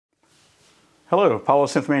Hello, Paulo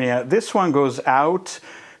Synthmania. This one goes out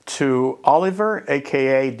to Oliver,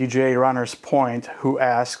 aka DJ Runners Point, who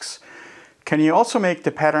asks, can you also make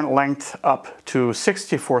the pattern length up to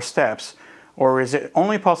 64 steps, or is it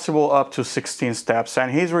only possible up to 16 steps?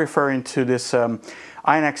 And he's referring to this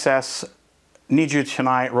INXS Need You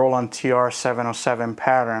Tonight Roland TR-707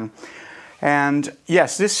 pattern. And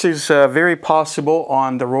yes, this is very possible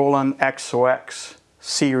on the Roland X0X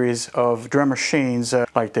series of drum machines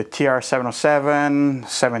like the TR-707,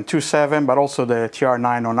 727, but also the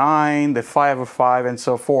TR-909, the 505, and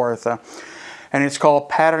so forth. And it's called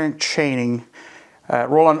pattern chaining.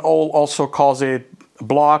 Roland also calls it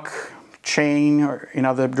block chain in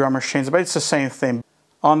other drum machines, but it's the same thing.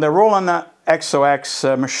 On the Roland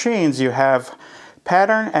X0X machines, you have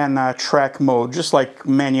pattern and track mode, just like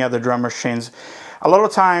many other drum machines. A lot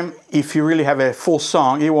of time, if you really have a full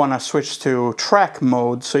song, you want to switch to track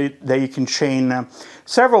mode so that you can chain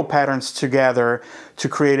several patterns together to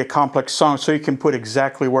create a complex song, so you can put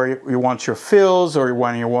exactly where you want your fills or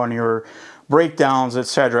when you want your breakdowns,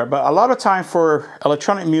 etc. But a lot of time for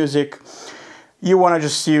electronic music, you want to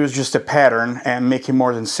just use just a pattern and make it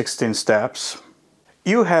more than 16 steps.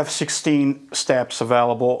 You have 16 steps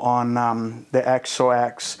available on the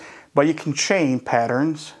X0X. But you can chain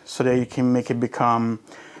patterns so that you can make it become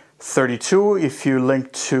 32 if you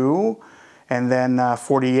link 2, and then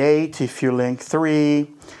 48 if you link 3,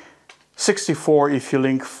 64 if you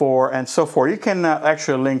link 4, and so forth. You can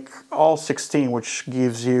actually link all 16, which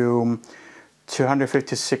gives you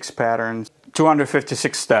 256 patterns,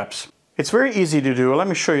 256 steps. It's very easy to do. Let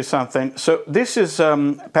me show you something. So this is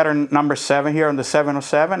pattern number 7 here on the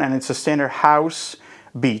 707, and it's a standard house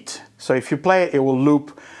beat. So if you play it, it will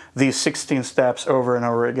loop these 16 steps over and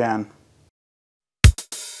over again.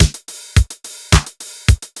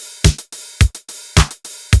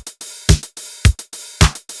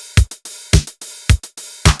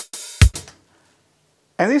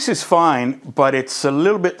 And this is fine, but it's a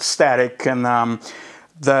little bit static, and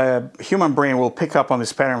the human brain will pick up on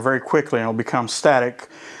this pattern very quickly and it'll become static.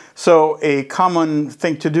 So a common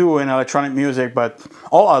thing to do in electronic music, but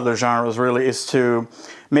all other genres really, is to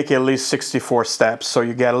make at least 64 steps, so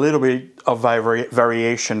you get a little bit of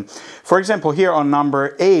variation. For example, here on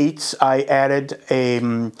number 8, I added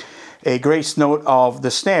a grace note of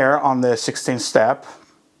the snare on the 16th step.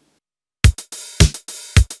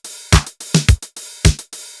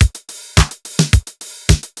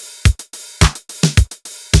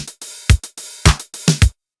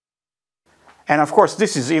 And of course,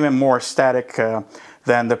 this is even more static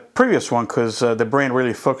than the previous one, because the brain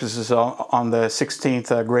really focuses on the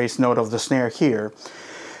 16th grace note of the snare here.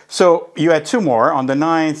 So you add 2 more. On the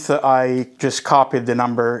 9th, I just copied the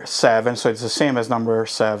number 7, so it's the same as number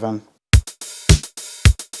 7.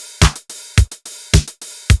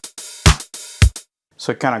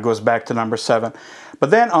 So it kind of goes back to number 7. But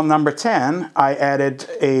then on number 10, I added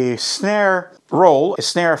a snare roll, a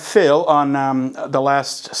snare fill on the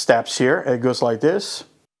last steps here. It goes like this.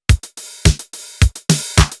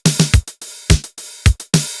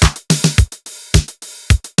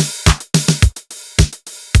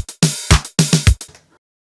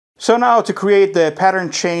 So now to create the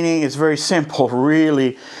pattern chaining is very simple,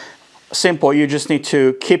 really simple. You just need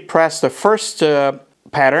to press the first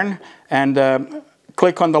pattern and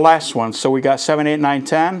click on the last one. So we got 7, 8, 9,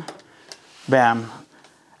 10, bam.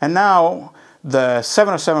 And now the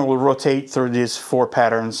 707 will rotate through these 4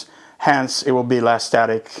 patterns, hence it will be less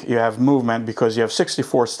static. You have movement because you have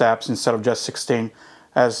 64 steps instead of just 16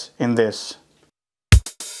 as in this.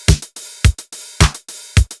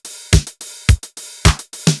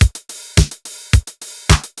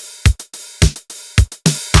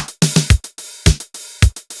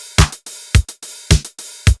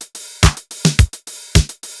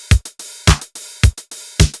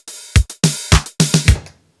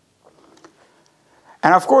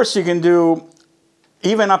 And of course you can do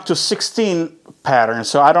even up to 16 patterns.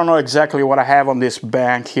 So I don't know exactly what I have on this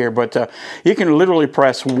bank here, but you can literally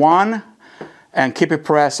press 1 and keep it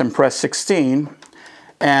pressed and press 16,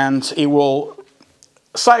 and it will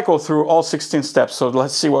cycle through all 16 steps. So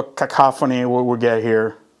let's see what cacophony we'll get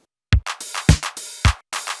here.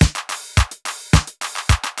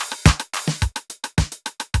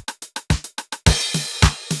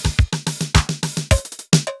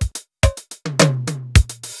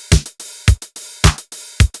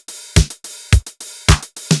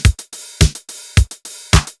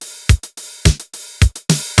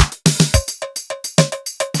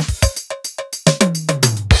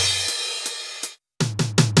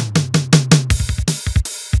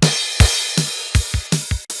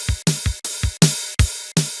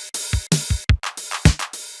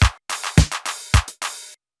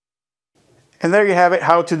 And there you have it,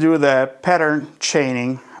 how to do the pattern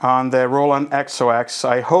chaining on the Roland X0X.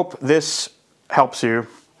 I hope this helps you.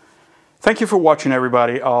 Thank you for watching,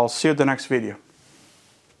 everybody. I'll see you in the next video.